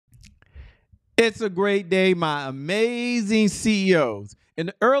It's a great day, my amazing CEOs. In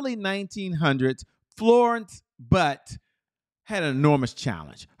the early 1900s, Florence Butt had an enormous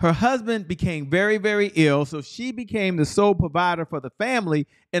challenge. Her husband became very, very ill, so she became the sole provider for the family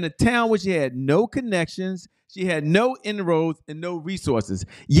in a town where she had no connections, she had no inroads, and no resources.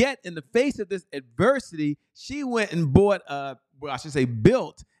 Yet, in the face of this adversity, she went and built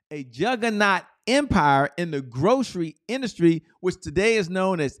a juggernaut empire in the grocery industry, which today is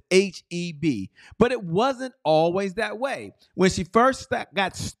known as HEB. But it wasn't always that way. When she first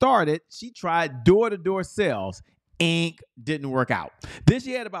got started, she tried door-to-door sales. Didn't work out. Then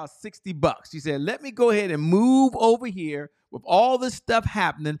she had about $60. She said, let me go ahead and move over here with all this stuff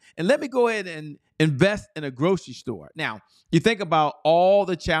happening, and let me go ahead and invest in a grocery store. Now, you think about all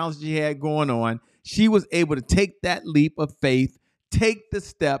the challenges she had going on. She was able to take that leap of faith, take the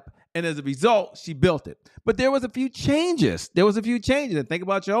step, and as a result, she built it. But there was a few changes. And think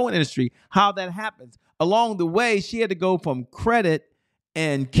about your own industry, how that happens. Along the way, she had to go from credit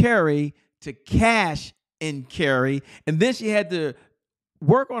and carry to cash and carry. And then she had to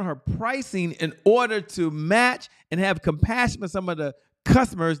work on her pricing in order to match and have compassion for some of the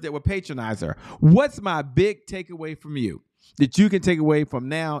customers that would patronize her. What's my big takeaway from you that you can take away from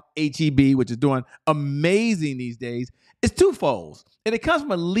now HEB, which is doing amazing these days? It's twofold. And it comes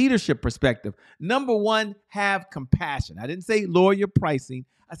from a leadership perspective. Number one, have compassion. I didn't say lower your pricing.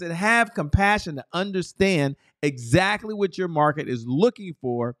 I said have compassion to understand exactly what your market is looking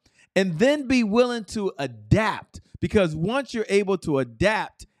for, and then be willing to adapt. Because once you're able to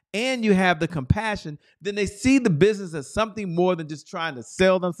adapt and you have the compassion, then they see the business as something more than just trying to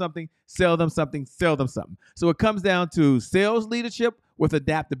sell them something. So it comes down to sales leadership with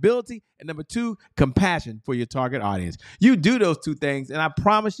adaptability, and number two, compassion for your target audience. You do those two things, and I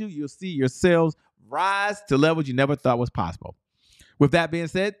promise you, you'll see your sales rise to levels you never thought was possible. With that being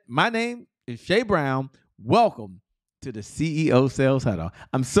said, my name is Shay Brown. Welcome to the CEO Sales Huddle.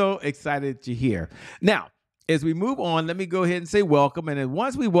 I'm so excited that you're here. Now, as we move on, let me go ahead and say welcome. And then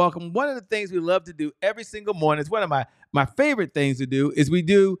once we welcome, one of the things we love to do every single morning, is one of my favorite things to do, is we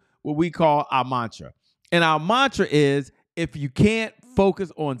do what we call our mantra. And our mantra is, if you can't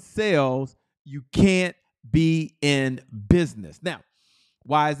focus on sales, you can't be in business. Now,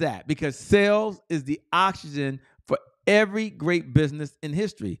 why is that? Because sales is the oxygen for every great business in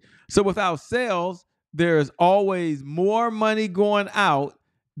history. So without sales, there's always more money going out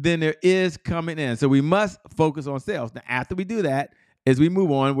than there is coming in. So we must focus on sales. Now, after we do that, as we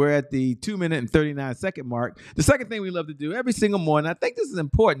move on, we're at the 2-minute and 39-second mark. The second thing we love to do every single morning, I think this is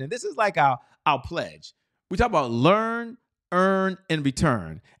important, and this is like our pledge. We talk about learn, earn, and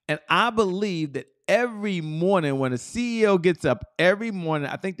return. And I believe that every morning when a CEO gets up every morning,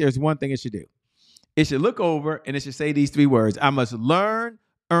 I think there's one thing it should do. It should look over and it should say these 3 words. I must learn,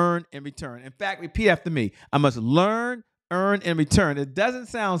 earn, and return. In fact, repeat after me. I must learn, earn, and return. It doesn't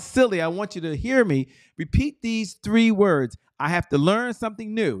sound silly. I want you to hear me. Repeat these 3 words. I have to learn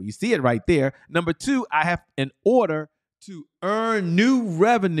something new. You see it right there. Number 2, I have, in order to earn new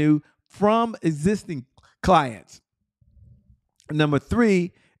revenue from existing clients. Number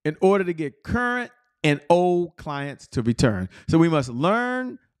 3, in order to get current and old clients to return. So we must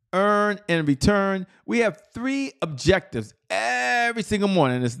learn, earn, and return. We have 3 objectives every single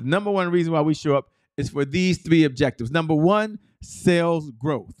morning. It's the number one reason why we show up is for these 3 objectives. Number 1, sales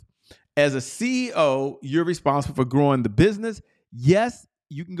growth. As a CEO, you're responsible for growing the business. Yes,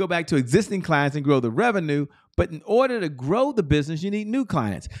 you can go back to existing clients and grow the revenue, but in order to grow the business, you need new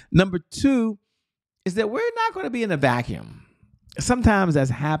clients. Number 2 is that we're not going to be in a vacuum. Sometimes that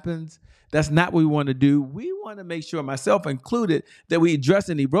happens. That's not what we want to do. We want to make sure, myself included, that we address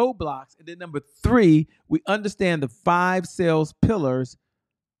any roadblocks. And then number 3, we understand the 5 sales pillars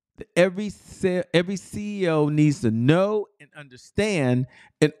that every CEO needs to know and understand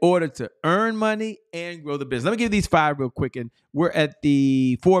in order to earn money and grow the business. Let me give these 5 real quick, and we're at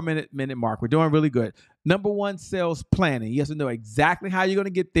the 4-minute mark. We're doing really good. Number 1, sales planning. You have to know exactly how you're going to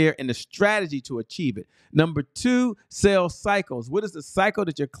get there and the strategy to achieve it. Number 2, sales cycles. What is the cycle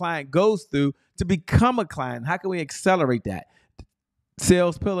that your client goes through to become a client? How can we accelerate that?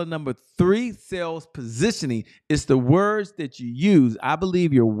 Sales pillar number 3, sales positioning. It's the words that you use. I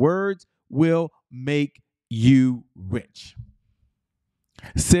believe your words will make you rich.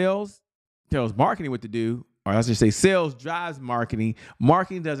 Sales tells marketing what to do, or I should say sales drives marketing.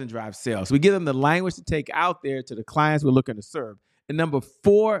 Marketing doesn't drive sales. So we give them the language to take out there to the clients we're looking to serve. And number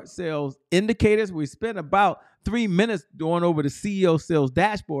 4, sales indicators. We spend about 3 minutes going over the CEO sales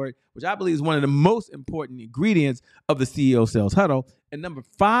dashboard, which I believe is one of the most important ingredients of the CEO sales huddle. And number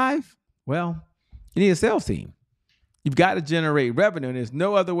 5, well, you need a sales team. You've got to generate revenue. And there's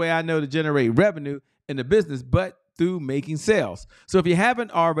no other way I know to generate revenue in the business but through making sales. So if you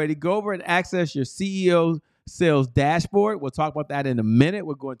haven't already, go over and access your CEO sales dashboard. We'll talk about that in a minute.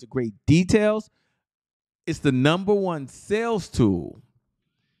 We'll go into great details. It's the number one sales tool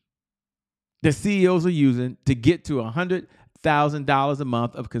that CEOs are using to get to $100,000 a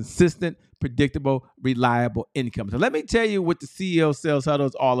month of consistent, predictable, reliable income. So let me tell you what the CEO Sales Huddle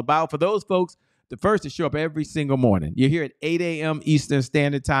is all about. For those folks, the first to show up every single morning. You're here at 8 a.m. Eastern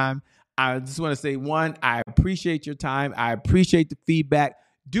Standard Time. I just want to say, one, I appreciate your time. I appreciate the feedback.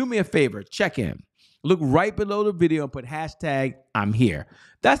 Do me a favor, check in. Look right below the video and put hashtag I'm here.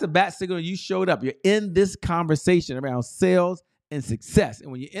 That's a bat signal you showed up. You're in this conversation around sales and success.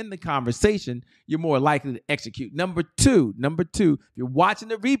 And when you're in the conversation, you're more likely to execute. Number two, if you're watching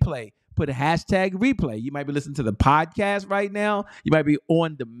the replay, put a hashtag replay. You might be listening to the podcast right now. You might be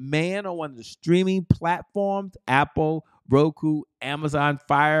on demand on one of the streaming platforms, Apple, Roku, Amazon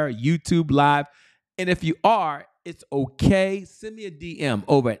Fire, YouTube Live. And if you are, it's okay. Send me a DM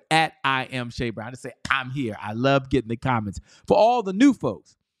over at I am Shay Brown. Just say, I'm here. I love getting the comments. For all the new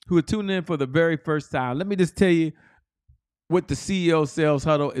folks who are tuning in for the very first time, let me just tell you what the CEO Sales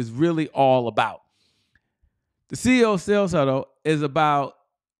Huddle is really all about. The CEO Sales Huddle is about,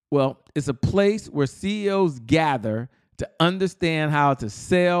 well, it's a place where CEOs gather to understand how to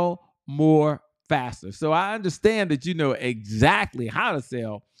sell more faster. So I understand that you know exactly how to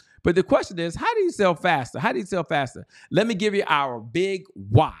sell, but the question is, how do you sell faster? How do you sell faster? Let me give you our big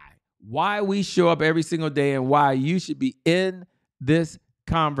why we show up every single day and why you should be in this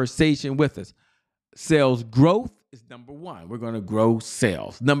conversation with us. Sales growth is number one. We're going to grow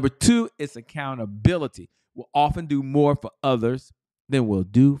sales. Number two is accountability. We'll often do more for others than we'll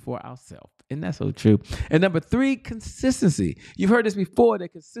do for ourselves. Isn't that so true? And number three, consistency. You've heard this before,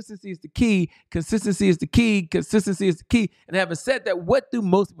 that consistency is the key. Consistency is the key. Consistency is the key. And having said that, what do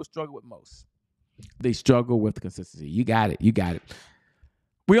most people struggle with most? They struggle with consistency. You got it. You got it.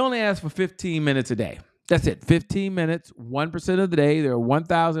 We only ask for 15 minutes a day. That's it. 15 minutes, 1% of the day. There are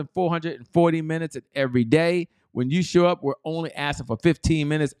 1,440 minutes in every day. When you show up, we're only asking for 15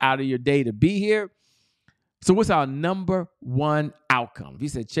 minutes out of your day to be here. So what's our number one outcome? If you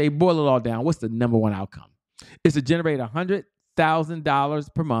said, Shay, boil it all down, what's the number one outcome? It's to generate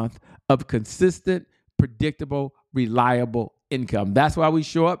 $100,000 per month of consistent, predictable, reliable income. That's why we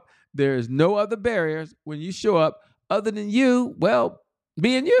show up. There is no other barriers when you show up other than you, well,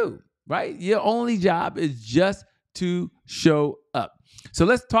 being you, right? Your only job is just to show up. So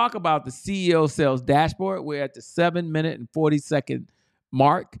let's talk about the CEO Sales Dashboard. We're at the 7-minute and 40-second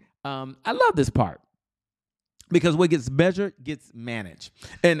mark. I love this part, because what gets measured gets managed.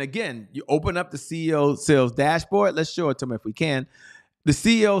 And again, you open up the CEO Sales Dashboard. Let's show it to them if we can. The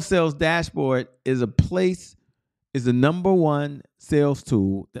CEO Sales Dashboard is the number one sales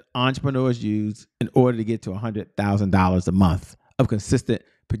tool that entrepreneurs use in order to get to $100,000 a month of consistent,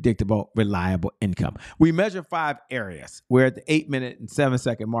 predictable, reliable income. We measure 5 areas. We're at the 8-minute and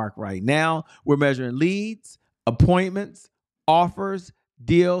 7-second mark right now. We're measuring leads, appointments, offers,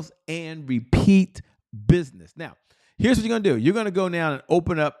 deals, and repeat business. Now, here's what you're going to do. You're going to go now and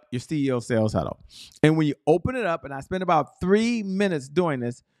open up your CEO Sales Huddle. And when you open it up, and I spend about 3 minutes doing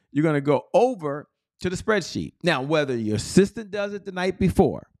this, you're going to go over to the spreadsheet. Now, whether your assistant does it the night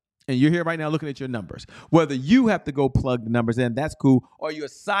before, and you're here right now looking at your numbers, whether you have to go plug the numbers in, that's cool, or you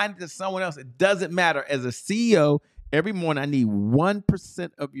assign it to someone else, it doesn't matter. As a CEO, every morning I need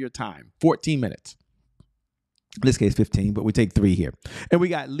 1% of your time, 14 minutes. In this case, 15, but we take 3 here. And we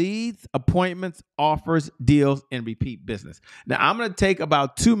got leads, appointments, offers, deals, and repeat business. Now, I'm going to take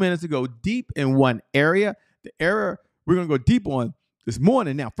about 2 minutes to go deep in one area. The area we're going to go deep on this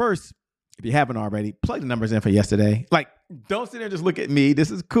morning. Now, first, if you haven't already, plug the numbers in for yesterday. Like, don't sit there and just look at me.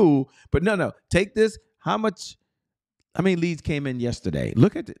 This is cool. But no, take this. How many leads came in yesterday?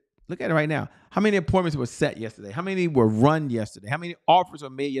 Look at it right now. How many appointments were set yesterday? How many were run yesterday? How many offers were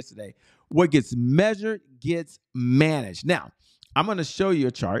made yesterday? What gets measured gets managed. Now, I'm going to show you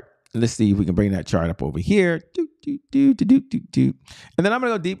a chart. Let's see if we can bring that chart up over here. And then I'm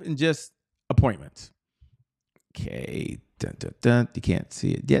going to go deep in just appointments. Okay. Dun, dun, dun. You can't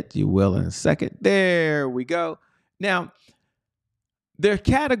see it yet. You will in a second. There we go. Now, there are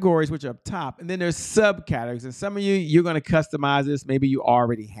categories which are up top, and then there's subcategories. And some of you're going to customize this. Maybe you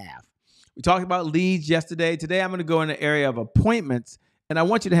already have. We talked about leads yesterday. Today, I'm going to go in the area of appointments, and I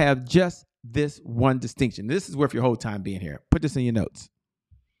want you to have just this one distinction. This is worth your whole time being here. Put this in your notes.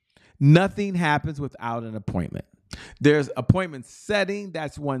 Nothing happens without an appointment. There's appointment setting.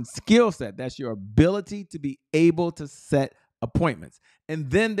 That's one skill set. That's your ability to be able to set appointments. And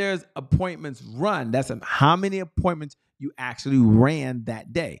then there's appointments run. That's how many appointments you actually ran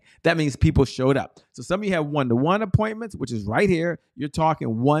that day. That means people showed up. So some of you have one-to-one appointments, which is right here. You're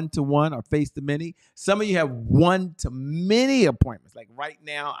talking one-to-one or face-to-many. Some of you have one-to-many appointments. Like right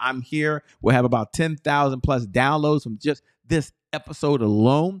now, I'm here. We'll have about 10,000 plus downloads from just this episode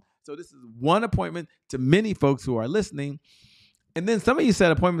alone. So this is one appointment to many folks who are listening. And then some of you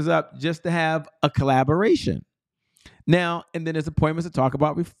set appointments up just to have a collaboration. Now, and then there's appointments to talk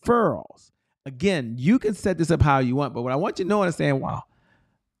about referrals. Again, you can set this up how you want, but what I want you to know and understand, wow,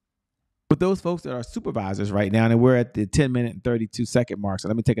 with those folks that are supervisors right now, and we're at the 10-minute and 32-second mark, so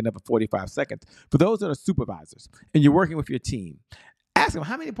let me take another 45 seconds. For those that are supervisors and you're working with your team, ask them,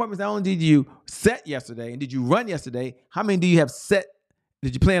 how many appointments not only did you set yesterday and did you run yesterday, how many do you have set?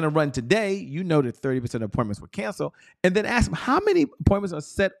 Did you plan to run today? You know that 30% of appointments were canceled. And then ask them, how many appointments are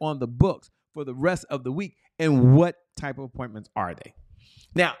set on the books for the rest of the week? And what type of appointments are they?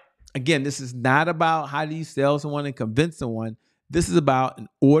 Now, again, this is not about how do you sell someone and convince someone. This is about, in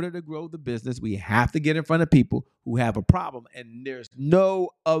order to grow the business, we have to get in front of people who have a problem. And there's no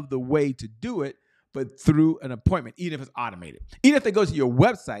other way to do it but through an appointment, even if it's automated. Even if they go to your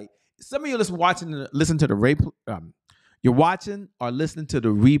website, some of you listen to the you're watching or listening to the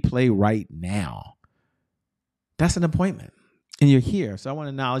replay right now. That's an appointment. And you're here. So I want to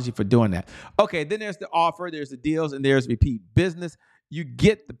acknowledge you for doing that. Okay, then there's the offer, there's the deals, and there's repeat business. You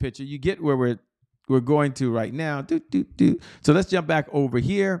get the picture. You get where we're going to right now. So let's jump back over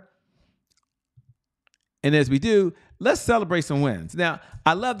here. And as we do, let's celebrate some wins. Now,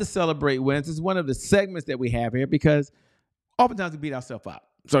 I love to celebrate wins. It's one of the segments that we have here because oftentimes we beat ourselves up.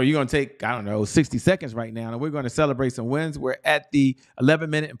 So you're going to take, 60 seconds right now, and we're going to celebrate some wins. We're at the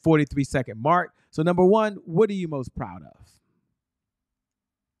 11-minute and 43-second mark. So number one, what are you most proud of?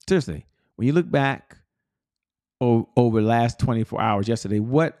 Seriously, when you look back over the last 24 hours yesterday,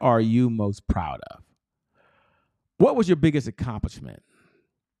 what are you most proud of? What was your biggest accomplishment?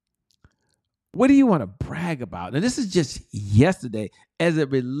 What do you want to brag about? Now, this is just yesterday as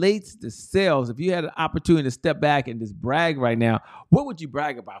it relates to sales. If you had an opportunity to step back and just brag right now, what would you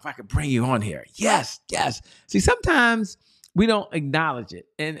brag about if I could bring you on here? Yes. See, sometimes we don't acknowledge it.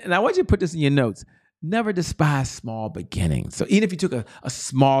 And I want you to put this in your notes. Never despise small beginnings. So even if you took a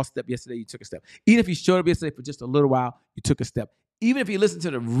small step yesterday, you took a step. Even if you showed up yesterday for just a little while, you took a step. Even if you listen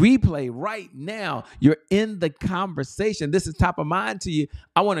to the replay right now, you're in the conversation. This is top of mind to you.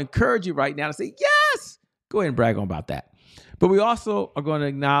 I want to encourage you right now to say, yes, go ahead and brag on about that. But we also are going to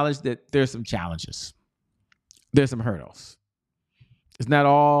acknowledge that there's some challenges. There's some hurdles. It's not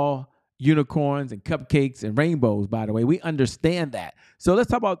all unicorns and cupcakes and rainbows, by the way. We understand that. So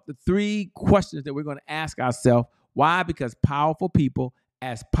let's talk about the 3 questions that we're going to ask ourselves. Why? Because powerful people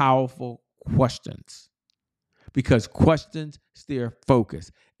ask powerful questions. Because questions steer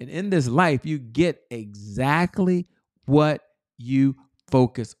focus. And in this life, you get exactly what you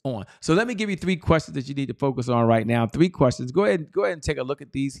focus on. So let me give you 3 questions that you need to focus on right now. 3 questions. Go ahead and take a look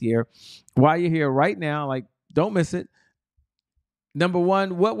at these here. While you're here right now, don't miss it. Number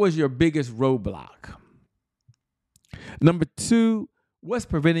 1, what was your biggest roadblock? Number 2, what's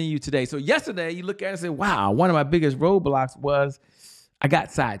preventing you today? So yesterday, you look at it and say, wow, one of my biggest roadblocks was I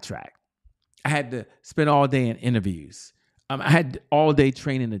got sidetracked. I had to spend all day in interviews. I had all day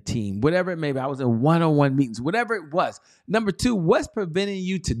training a team, whatever it may be. I was in one-on-one meetings, whatever it was. Number 2, what's preventing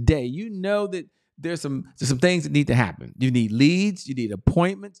you today? You know that there's some things that need to happen. You need leads, you need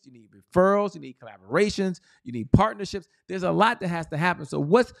appointments, you need referrals, you need collaborations, you need partnerships. There's a lot that has to happen. So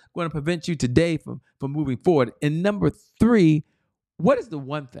what's going to prevent you today from moving forward? And number 3, what is the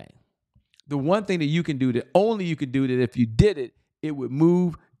one thing? The one thing that you can do that only you can do that if you did it, it would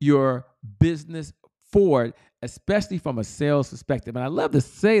move your business forward, especially from a sales perspective. And I love to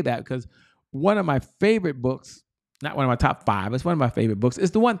say that because one of my favorite books, not one of my top 5, it's one of my favorite books,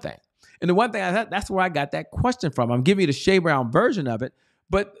 is The One Thing. And the one thing that's where I got that question from. I'm giving you the Shea Brown version of it,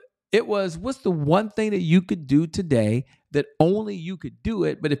 but it was, what's the one thing that you could do today that only you could do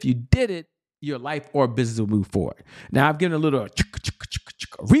it, but if you did it, your life or business will move forward. Now, I've given a little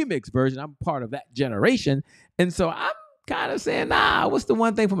remix version. I'm part of that generation. And so I'm kind of saying, what's the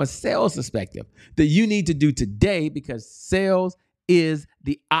one thing from a sales perspective that you need to do today? Because sales is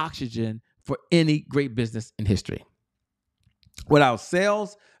the oxygen for any great business in history. Without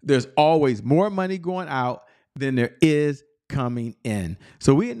sales, there's always more money going out than there is coming in.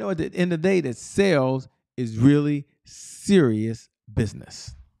 So we know at the end of the day that sales is really serious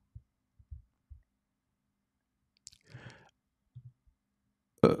business.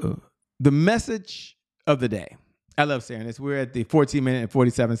 The message of the day. I love sharing this. We're at the 14-minute and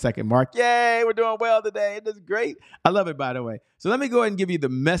 47-second mark. Yay, we're doing well today. It is great. I love it, by the way. So let me go ahead and give you the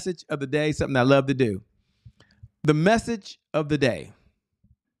message of the day, something I love to do. The message of the day.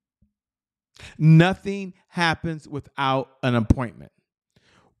 Nothing happens without an appointment.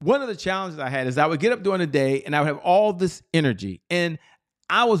 One of the challenges I had is I would get up during the day and I would have all this energy. And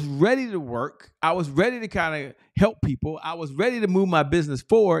I was ready to work. I was ready to kind of help people. I was ready to move my business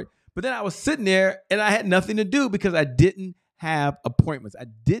forward. But then I was sitting there and I had nothing to do because I didn't have appointments. I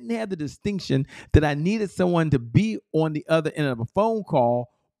didn't have the distinction that I needed someone to be on the other end of a phone call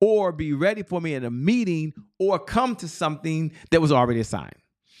or be ready for me at a meeting or come to something that was already assigned.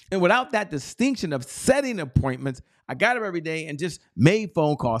 And without that distinction of setting appointments, I got up every day and just made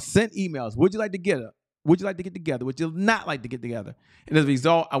phone calls, sent emails. Would you like to get up? Would you like to get together? Would you not like to get together? And as a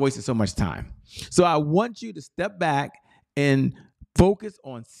result, I wasted so much time. So I want you to step back and focus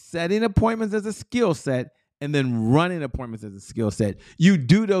on setting appointments as a skill set and then running appointments as a skill set. You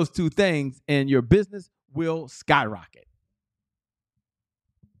do those two things and your business will skyrocket.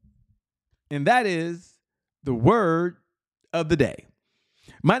 And that is the word of the day.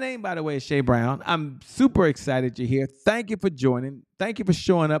 My name, by the way, is Shay Brown. I'm super excited you're here. Thank you for joining. Thank you for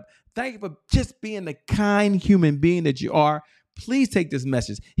showing up. Thank you for just being the kind human being that you are. Please take this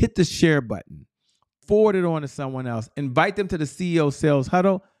message. Hit the share button. Forward it on to someone else. Invite them to the CEO Sales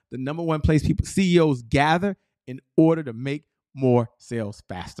Huddle, the number one place people CEOs gather in order to make more sales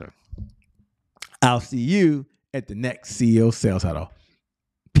faster. I'll see you at the next CEO Sales Huddle.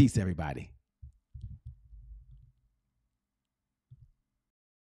 Peace, everybody.